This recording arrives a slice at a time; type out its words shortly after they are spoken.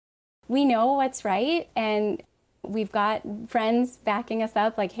we know what's right, and we've got friends backing us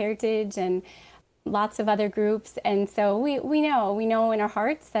up like Heritage and lots of other groups, and so we know in our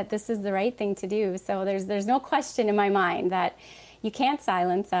hearts that this is the right thing to do. So there's no question in my mind that you can't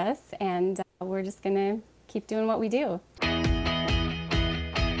silence us, and we're just going to keep doing what we do.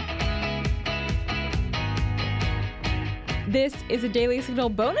 This is a Daily Signal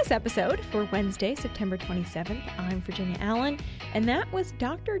bonus episode for Wednesday, September 27th. I'm Virginia Allen, and that was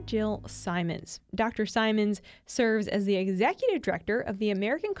Dr. Jill Simons. Dr. Simons serves as the executive director of the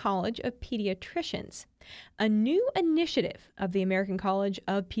American College of Pediatricians. A new initiative of the American College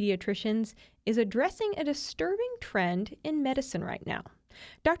of Pediatricians is addressing a disturbing trend in medicine right now.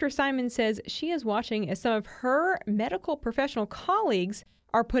 Dr. Simons says she is watching as some of her medical professional colleagues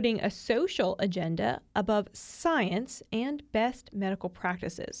are putting a social agenda above science and best medical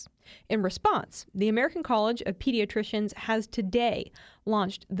practices. In response, the American College of Pediatricians has today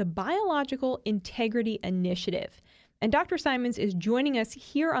launched the Biological Integrity Initiative. And Dr. Simons is joining us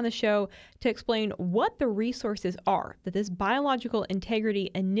here on the show to explain what the resources are that this Biological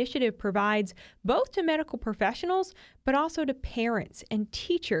Integrity Initiative provides both to medical professionals, but also to parents and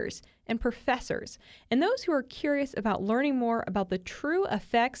teachers and professors, and those who are curious about learning more about the true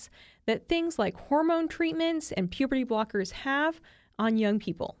effects that things like hormone treatments and puberty blockers have on young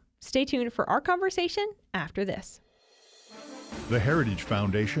people. Stay tuned for our conversation after this. The Heritage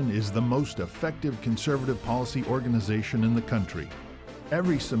Foundation is the most effective conservative policy organization in the country.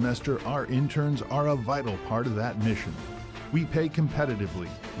 Every semester, our interns are a vital part of that mission. We pay competitively,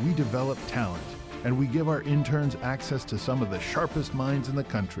 we develop talent, and we give our interns access to some of the sharpest minds in the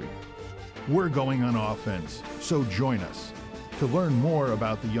country. We're going on offense, so join us. To learn more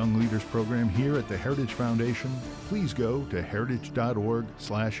about the Young Leaders Program here at the Heritage Foundation, please go to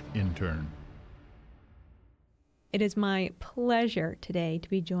heritage.org/intern. It is my pleasure today to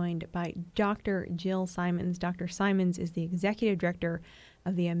be joined by Dr. Jill Simons. Dr. Simons is the executive director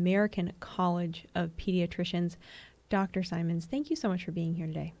of the American College of Pediatricians. Dr. Simons, thank you so much for being here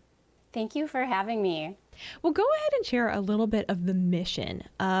today. Thank you for having me. Well, go ahead and share a little bit of the mission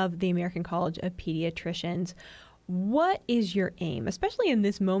of the American College of Pediatricians. What is your aim, especially in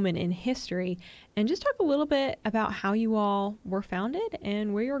this moment in history? And just talk a little bit about how you all were founded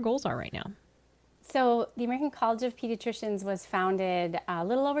and where your goals are right now. So the American College of Pediatricians was founded a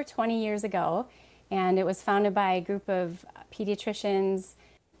little over 20 years ago, and it was founded by a group of pediatricians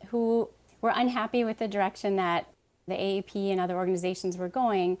who were unhappy with the direction that the AAP and other organizations were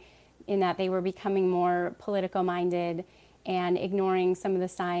going, in that they were becoming more political minded and ignoring some of the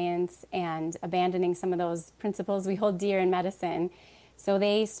science and abandoning some of those principles we hold dear in medicine. So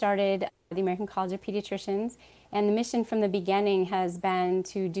they started the American College of Pediatricians, and the mission from the beginning has been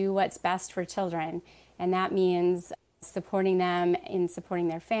to do what's best for children. And that means supporting them in supporting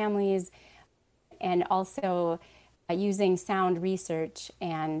their families, and also using sound research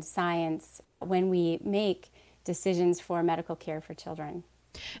and science when we make decisions for medical care for children.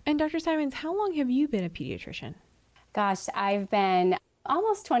 And Dr. Simons, how long have you been a pediatrician? Gosh, I've been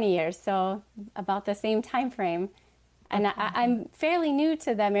almost 20 years, so about the same time frame. And I'm fairly new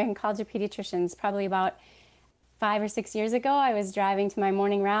to the American College of Pediatricians. Probably about 5 or 6 years ago, I was driving to my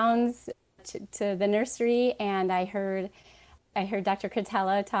morning rounds to the nursery, and I heard Dr.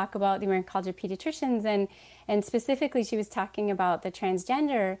 Cretella talk about the American College of Pediatricians, and specifically she was talking about the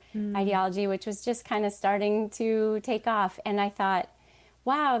transgender ideology, which was just kind of starting to take off. And I thought,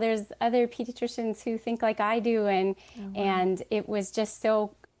 wow, there's other pediatricians who think like I do, and it was just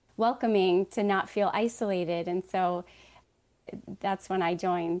so welcoming to not feel isolated. And so that's when I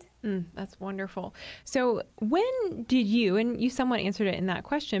joined. That's wonderful. So when did you, and you somewhat answered it in that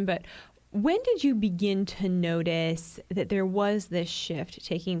question, but when did you begin to notice that there was this shift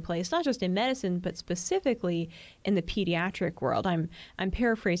taking place, not just in medicine, but specifically in the pediatric world? I'm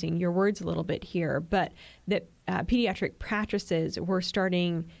paraphrasing your words a little bit here, but that pediatric practices were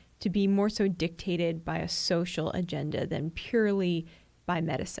starting to be more so dictated by a social agenda than purely by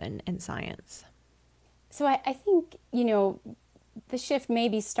medicine and science. So I think, the shift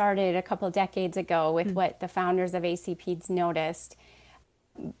maybe started a couple of decades ago with what the founders of ACPEDS noticed.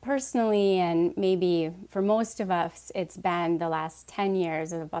 Personally, and maybe for most of us, it's been the last 10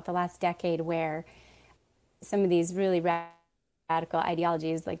 years, or about the last decade, where some of these really radical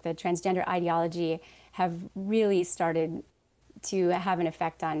ideologies, like the transgender ideology, have really started to have an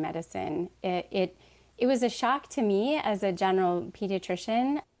effect on medicine. It was a shock to me as a general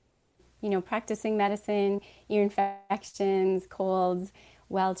pediatrician, practicing medicine, ear infections, colds,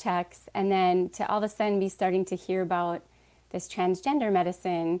 well checks, and then to all of a sudden be starting to hear about this transgender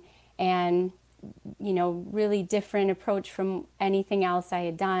medicine and really different approach from anything else I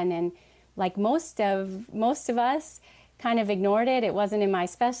had done. And like most of us, kind of ignored it. It wasn't in my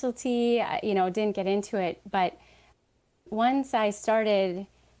specialty, didn't get into it. But once I started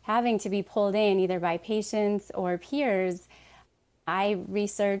having to be pulled in either by patients or peers, I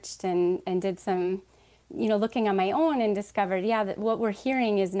researched and did some, looking on my own, and discovered, that what we're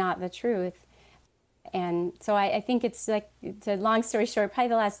hearing is not the truth. And so I think it's a long story short, probably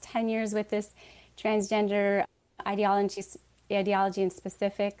the last 10 years with this transgender ideology and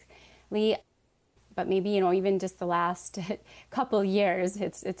specifically, but maybe, even just the last couple years,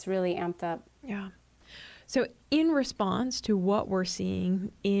 it's really amped up. Yeah. So in response to what we're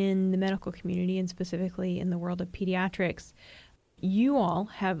seeing in the medical community and specifically in the world of pediatrics, you all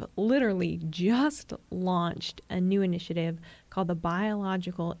have literally just launched a new initiative called the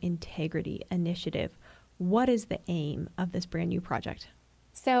Biological Integrity Initiative. What is the aim of this brand new project?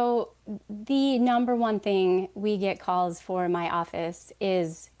 So the number one thing we get calls for in my office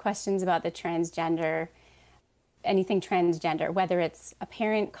is questions about the transgender, anything transgender, whether it's a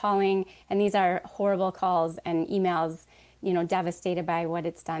parent calling, and these are horrible calls and emails, devastated by what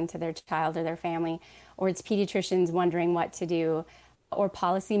it's done to their child or their family, or it's pediatricians wondering what to do, or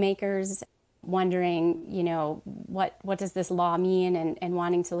policymakers wondering, what does this law mean, and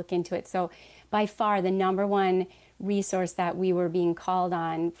wanting to look into it. So by far the number one resource that we were being called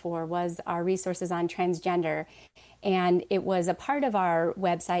on for was our resources on transgender. And it was a part of our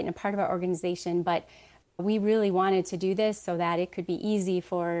website and a part of our organization, but we really wanted to do this so that it could be easy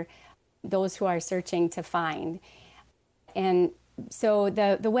for those who are searching to find. And so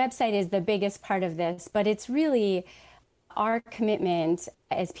the website is the biggest part of this, but it's really our commitment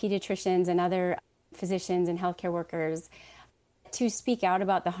as pediatricians and other physicians and healthcare workers to speak out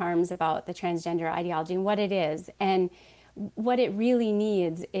about the harms about the transgender ideology and what it is. And what it really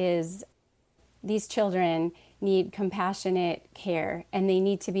needs is these children need compassionate care, and they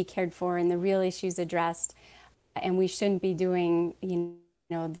need to be cared for and the real issues addressed. And we shouldn't be doing,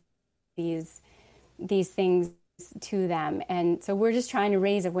 these things to them. And so we're just trying to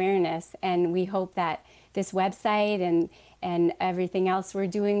raise awareness, and we hope that this website and everything else we're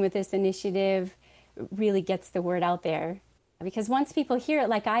doing with this initiative really gets the word out there. Because once people hear it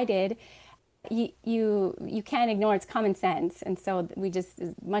like I did, you can't ignore it's common sense. And so we just,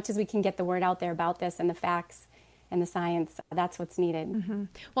 as much as we can get the word out there about this and the facts and the science, that's what's needed. Mm-hmm.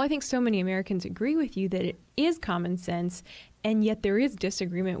 Well, I think so many Americans agree with you that it is common sense, and yet there is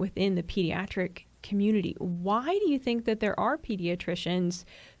disagreement within the pediatric community. Why do you think that there are pediatricians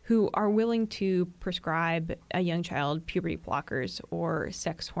who are willing to prescribe a young child puberty blockers or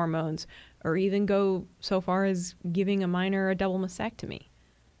sex hormones, or even go so far as giving a minor a double mastectomy?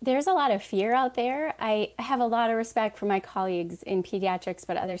 There's a lot of fear out there. I have a lot of respect for my colleagues in pediatrics,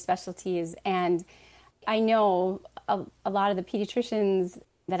 but other specialties. And I know a lot of the pediatricians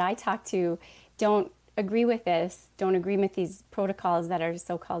that I talk to don't agree with this, don't agree with these protocols that are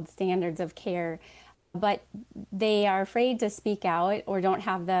so-called standards of care, but they are afraid to speak out or don't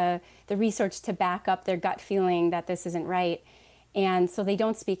have the research to back up their gut feeling that this isn't right. And so they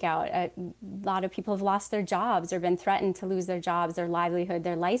don't speak out. A lot of people have lost their jobs or been threatened to lose their jobs, their livelihood,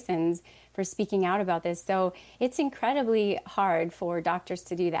 their license for speaking out about this. So it's incredibly hard for doctors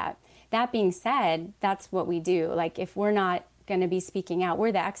to do that. That being said, that's what we do. Like, if we're not going to be speaking out,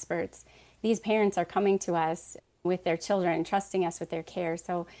 we're the experts. These parents are coming to us with their children, trusting us with their care.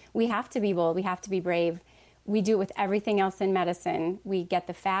 So we have to be bold. We have to be brave. We do it with everything else in medicine. We get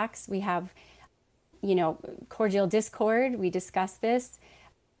the facts. We have cordial discord. We discuss this.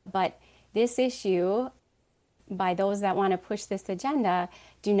 But this issue, by those that want to push this agenda,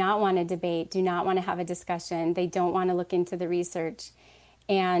 do not want to debate, do not want to have a discussion. They don't want to look into the research.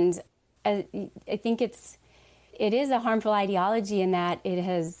 And I think it is a harmful ideology in that it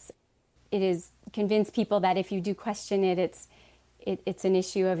has convinced people that if you do question it, it's an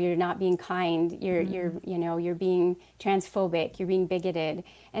issue of you're not being kind, you're being transphobic, you're being bigoted.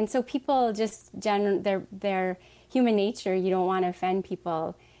 And so people just, their human nature, you don't want to offend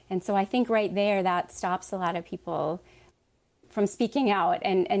people. And so I think right there, that stops a lot of people from speaking out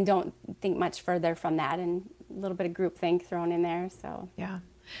and don't think much further from that, and a little bit of groupthink thrown in there. So yeah.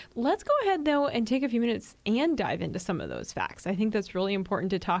 Let's go ahead, though, and take a few minutes and dive into some of those facts. I think that's really important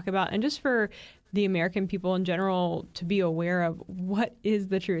to talk about, and just for the American people in general to be aware of what is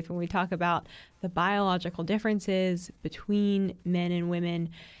the truth when we talk about the biological differences between men and women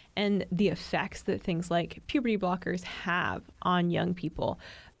and the effects that things like puberty blockers have on young people.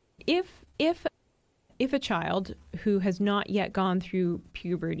 If a child who has not yet gone through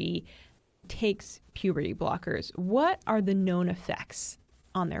puberty takes puberty blockers, what are the known effects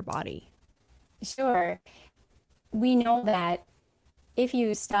on their body? Sure. We know that if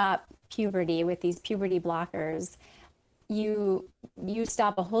you stop puberty with these puberty blockers, you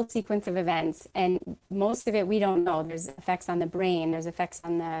stop a whole sequence of events, and most of it we don't know. There's effects on the brain, there's effects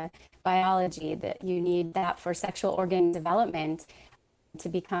on the biology, that you need that for sexual organ development to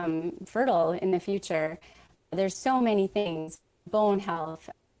become fertile in the future. There's so many things: bone health,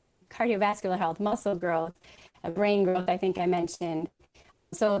 cardiovascular health, muscle growth, brain growth, I think I mentioned.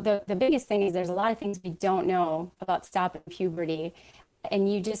 So the biggest thing is there's a lot of things we don't know about stopping puberty, and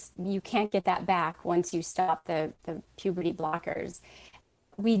you can't get that back once you stop the puberty blockers.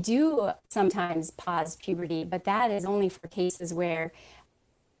 We do sometimes pause puberty, but that is only for cases where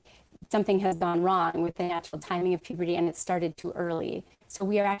something has gone wrong with the natural timing of puberty and it started too early. So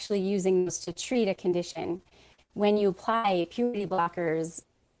we are actually using those to treat a condition. When you apply puberty blockers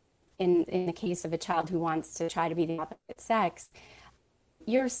in the case of a child who wants to try to be the opposite sex,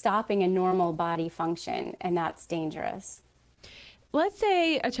 you're stopping a normal body function, and that's dangerous. Let's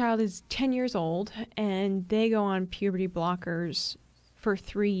say a child is 10 years old and they go on puberty blockers for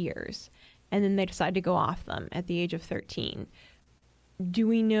 3 years, and then they decide to go off them at the age of 13. Do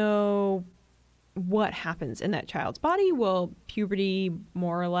we know what happens in that child's body? Will puberty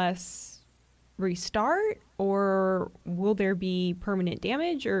more or less restart, or will there be permanent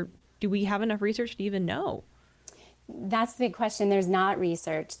damage, or do we have enough research to even know? That's the big question. There's not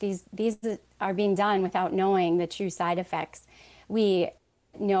research. These are being done without knowing the true side effects. We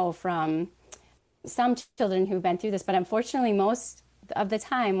know from some children who've been through this, but unfortunately, most of the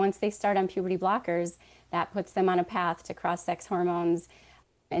time, once they start on puberty blockers, that puts them on a path to cross-sex hormones.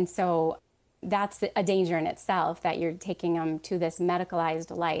 And so that's a danger in itself, that you're taking them to this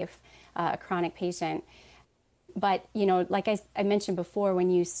medicalized life, a chronic patient. But, like I mentioned before,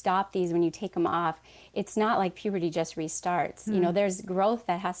 when you stop these, when you take them off, it's not like puberty just restarts. There's growth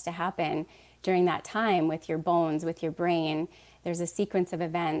that has to happen during that time with your bones, with your brain. There's a sequence of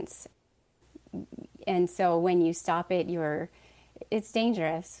events. And so when you stop it, it's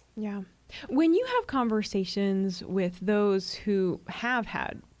dangerous. Yeah. When you have conversations with those who have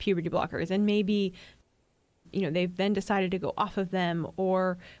had puberty blockers and maybe they've then decided to go off of them,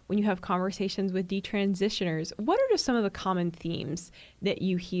 or when you have conversations with detransitioners, what are just some of the common themes that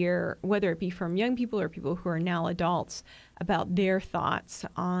you hear, whether it be from young people or people who are now adults, about their thoughts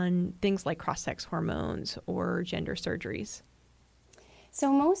on things like cross-sex hormones or gender surgeries? So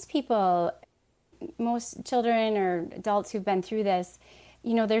most children or adults who've been through this,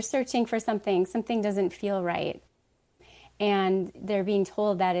 they're searching for something doesn't feel right. And they're being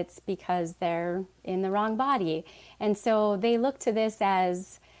told that it's because they're in the wrong body. And so they look to this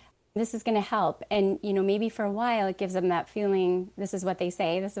as, this is going to help. And, maybe for a while it gives them that feeling, this is what they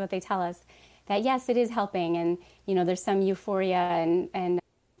say, this is what they tell us, that yes, it is helping. And, there's some euphoria and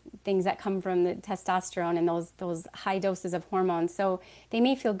things that come from the testosterone and those high doses of hormones. So they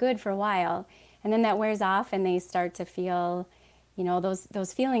may feel good for a while, and then that wears off and they start to feel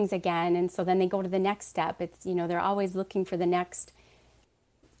those feelings again. And so then they go to the next step. It's, they're always looking for the next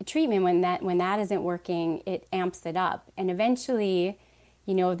treatment. When that isn't working, it amps it up. And eventually,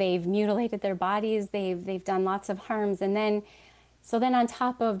 they've mutilated their bodies, they've done lots of harms. And then on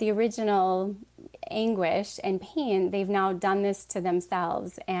top of the original anguish and pain, they've now done this to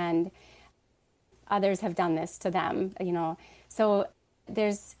themselves, and others have done this to them, So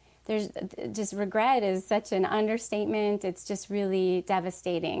there's just, regret is such an understatement. It's just really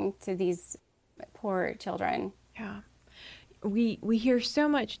devastating to these poor children. Yeah. We hear so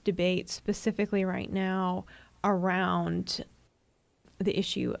much debate specifically right now around the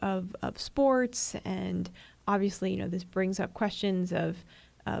issue of sports, and obviously, this brings up questions of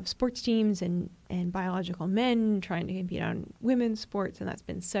sports teams and biological men trying to compete on women's sports, and that's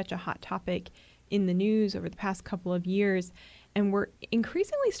been such a hot topic in the news over the past couple of years. And we're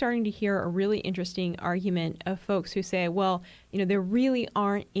increasingly starting to hear a really interesting argument of folks who say, well, there really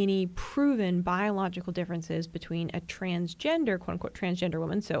aren't any proven biological differences between a transgender, quote unquote, transgender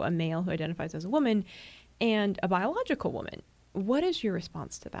woman, so a male who identifies as a woman, and a biological woman. What is your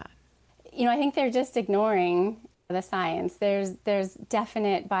response to that? I think they're just ignoring the science. There's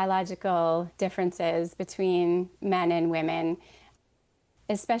definite biological differences between men and women,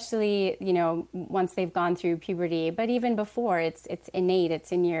 especially, once they've gone through puberty, but even before, it's innate,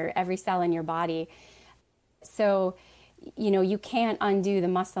 it's in every cell in your body. So, you can't undo the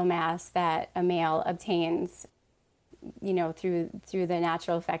muscle mass that a male obtains, through the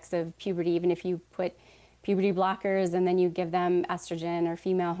natural effects of puberty, even if you put puberty blockers and then you give them estrogen or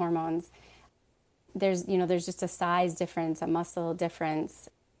female hormones. There's just a size difference, a muscle difference,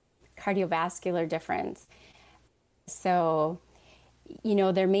 cardiovascular difference. So,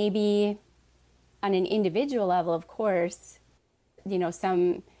 there may be on an individual level, of course,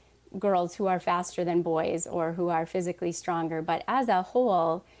 some girls who are faster than boys or who are physically stronger, but as a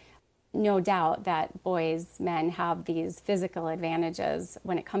whole, no doubt that men have these physical advantages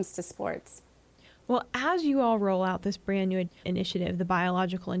when it comes to sports. Well, as you all roll out this brand new initiative, the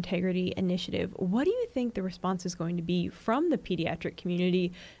Biological Integrity Initiative, what do you think the response is going to be from the pediatric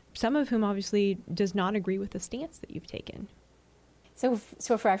community, some of whom obviously does not agree with the stance that you've taken? So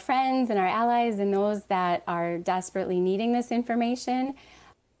for our friends and our allies and those that are desperately needing this information,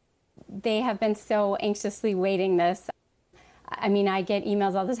 they have been so anxiously waiting this. I mean, I get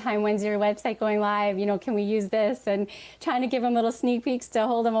emails all the time, when's your website going live? Can we use this? And trying to give them little sneak peeks to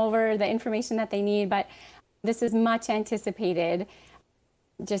hold them over the information that they need. But this is much anticipated,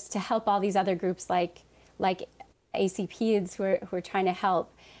 just to help all these other groups like ACPEDS who are trying to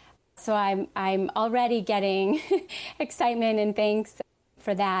help. So I'm already getting excitement and thanks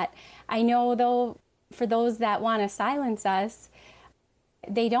for that. I know, though, for those that want to silence us,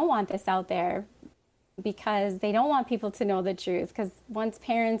 they don't want this out there because they don't want people to know the truth. Because once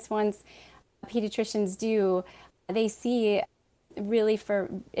pediatricians do, they see really for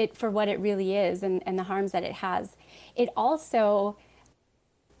what it really is and the harms that it has. It also,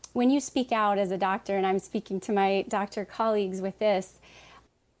 when you speak out as a doctor, and I'm speaking to my doctor colleagues with this,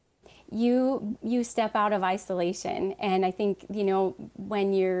 you step out of isolation. And I think,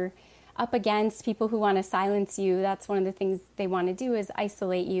 when you're up against people who want to silence you, that's one of the things they want to do, is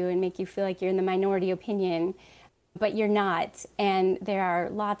isolate you and make you feel like you're in the minority opinion, but you're not. And there are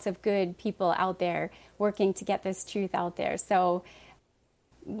lots of good people out there working to get this truth out there. So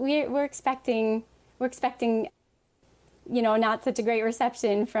we're expecting, not such a great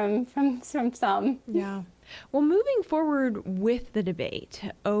reception from some. Yeah. Well, moving forward with the debate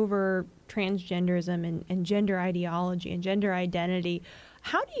over transgenderism and gender ideology and gender identity,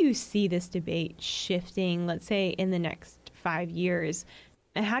 how do you see this debate shifting, let's say, in the next 5 years?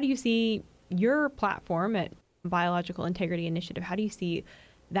 And how do you see your platform at Biological Integrity Initiative, how do you see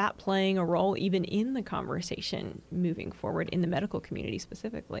that playing a role even in the conversation moving forward in the medical community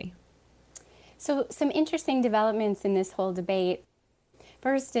specifically? So some interesting developments in this whole debate.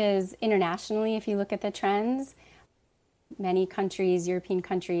 First is internationally, if you look at the trends, many countries, European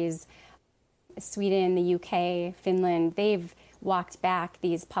countries, Sweden, the UK, Finland, they've walked back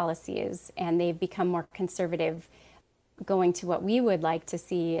these policies and they've become more conservative, going to what we would like to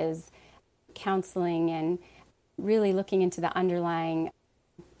see is counseling and really looking into the underlying,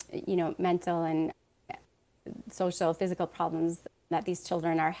 mental and social, physical problems that these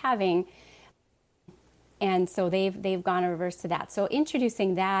children are having. And so they've gone reverse to that. So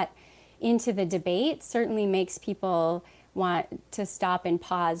introducing that into the debate certainly makes people want to stop and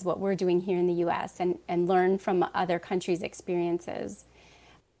pause what we're doing here in the U.S. and learn from other countries' experiences.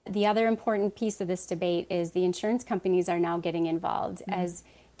 The other important piece of this debate is the insurance companies are now getting involved as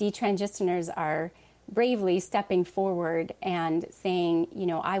detransitioners are bravely stepping forward and saying,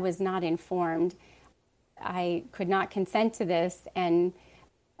 I was not informed. I could not consent to this, and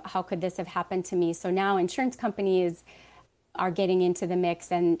how could this have happened to me? So now insurance companies are getting into the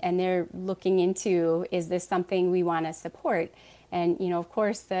mix and they're looking into, is this something we want to support? And, of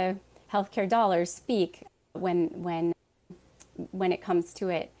course, the healthcare dollars speak when it comes to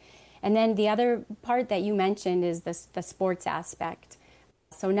it. And then the other part that you mentioned is the sports aspect.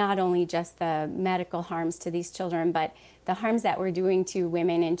 So not only just the medical harms to these children, but the harms that we're doing to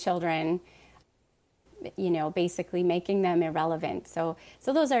women and children, basically making them irrelevant. So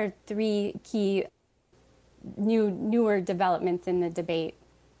those are three key newer developments in the debate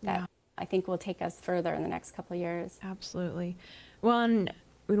that I think will take us further in the next couple of years. Absolutely. Well,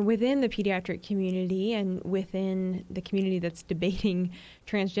 within the pediatric community and within the community that's debating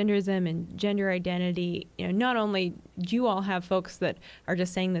transgenderism and gender identity, not only do you all have folks that are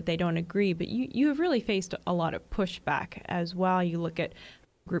just saying that they don't agree, but you have really faced a lot of pushback as well. You look at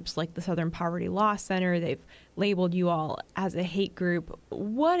groups like the Southern Poverty Law Center, they've labeled you all as a hate group.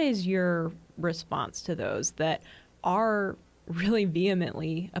 What is your response to those that are really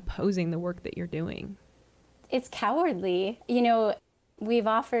vehemently opposing the work that you're doing? It's cowardly. We've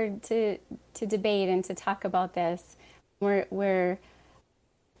offered to debate and to talk about this. We're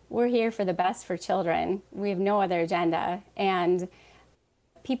here for the best for children. We have no other agenda. And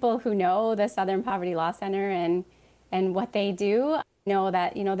people who know the Southern Poverty Law Center and what they do know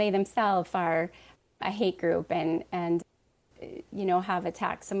that, they themselves are a hate group and have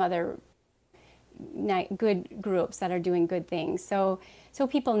attacked some other good groups that are doing good things. So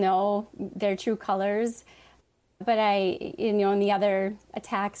people know their true colors. But in the other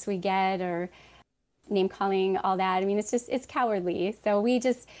attacks we get, or name calling, all that. I mean, it's cowardly. So we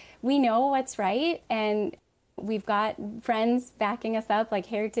know what's right, and we've got friends backing us up like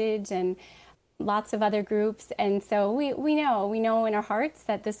Heritage and lots of other groups. And so we know in our hearts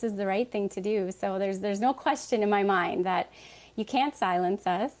that this is the right thing to do. So there's no question in my mind that you can't silence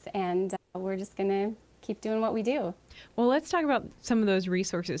us, and we're just going to keep doing what we do. Well, let's talk about some of those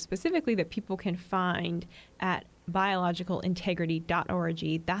resources specifically that people can find at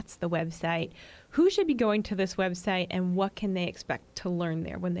biologicalintegrity.org. That's the website. Who should be going to this website, and what can they expect to learn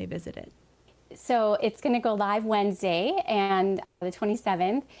there when they visit it? So it's going to go live Wednesday, and the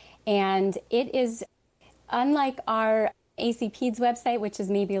 27th, and it is unlike our AC Peds website, which is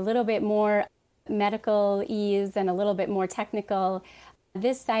maybe a little bit more medical ease and a little bit more technical.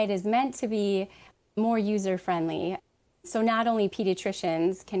 This site is meant to be more user-friendly. So not only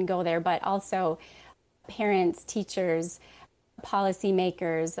pediatricians can go there, but also parents, teachers,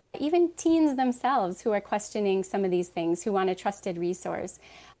 policymakers, even teens themselves who are questioning some of these things, who want a trusted resource.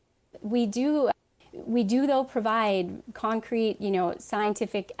 We do though provide concrete,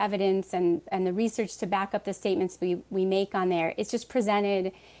 scientific evidence and the research to back up the statements we make on there. It's just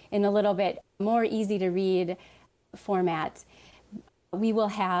presented in a little bit more easy to read format. We will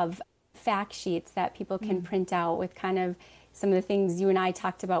have fact sheets that people can print out with kind of some of the things you and I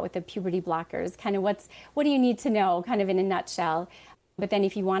talked about with the puberty blockers, kind of what do you need to know, kind of in a nutshell. But then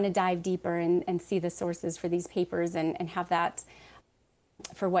if you want to dive deeper and see the sources for these papers and have that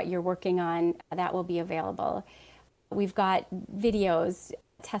for what you're working on, that will be available. We've got videos,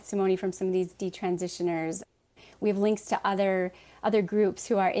 testimony from some of these detransitioners. We have links to other groups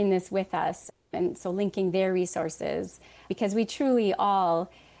who are in this with us, and so linking their resources, because we truly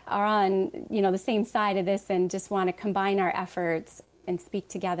all are on the same side of this and just want to combine our efforts and speak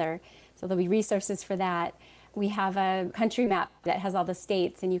together. So there'll be resources for that. We have a country map that has all the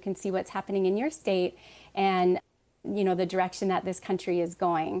states, and you can see what's happening in your state and the direction that this country is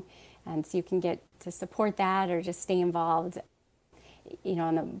going. And so you can get to support that or just stay involved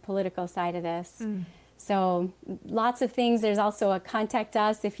on the political side of this. So lots of things. There's also a contact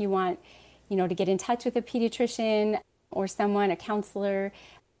us if you want to get in touch with a pediatrician or someone, a counselor,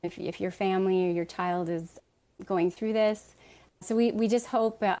 if your family or your child is going through this. So we just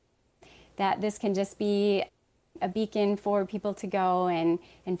hope that this can just be a beacon for people to go and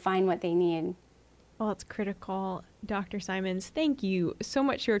find what they need. Well, it's critical. Dr. Simons, thank you so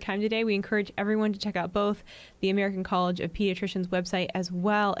much for your time today. We encourage everyone to check out both the American College of Pediatricians website, as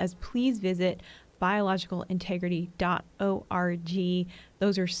well as please visit biologicalintegrity.org.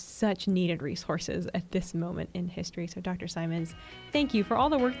 Those are such needed resources at this moment in history. So Dr. Simons, thank you for all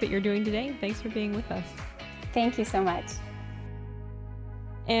the work that you're doing today. Thanks for being with us. Thank you so much.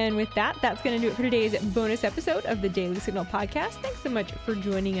 And with that, that's going to do it for today's bonus episode of the Daily Signal podcast. Thanks so much for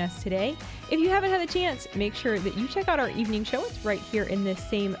joining us today. If you haven't had a chance, make sure that you check out our evening show. It's right here in this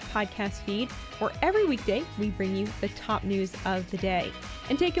same podcast feed, where every weekday we bring you the top news of the day.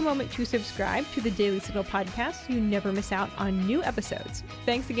 And take a moment to subscribe to the Daily Signal podcast so you never miss out on new episodes.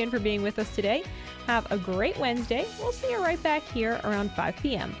 Thanks again for being with us today. Have a great Wednesday. We'll see you right back here around 5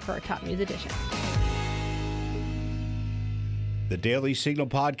 p.m. for our top news edition. The Daily Signal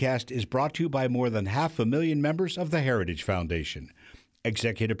podcast is brought to you by more than 500,000 members of the Heritage Foundation.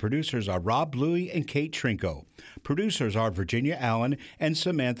 Executive producers are Rob Bluey and Kate Trinko. Producers are Virginia Allen and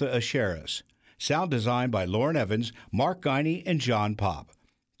Samantha Asheris. Sound design by Lauren Evans, Mark Guiney, and John Pop.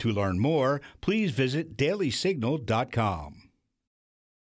 To learn more, please visit dailysignal.com.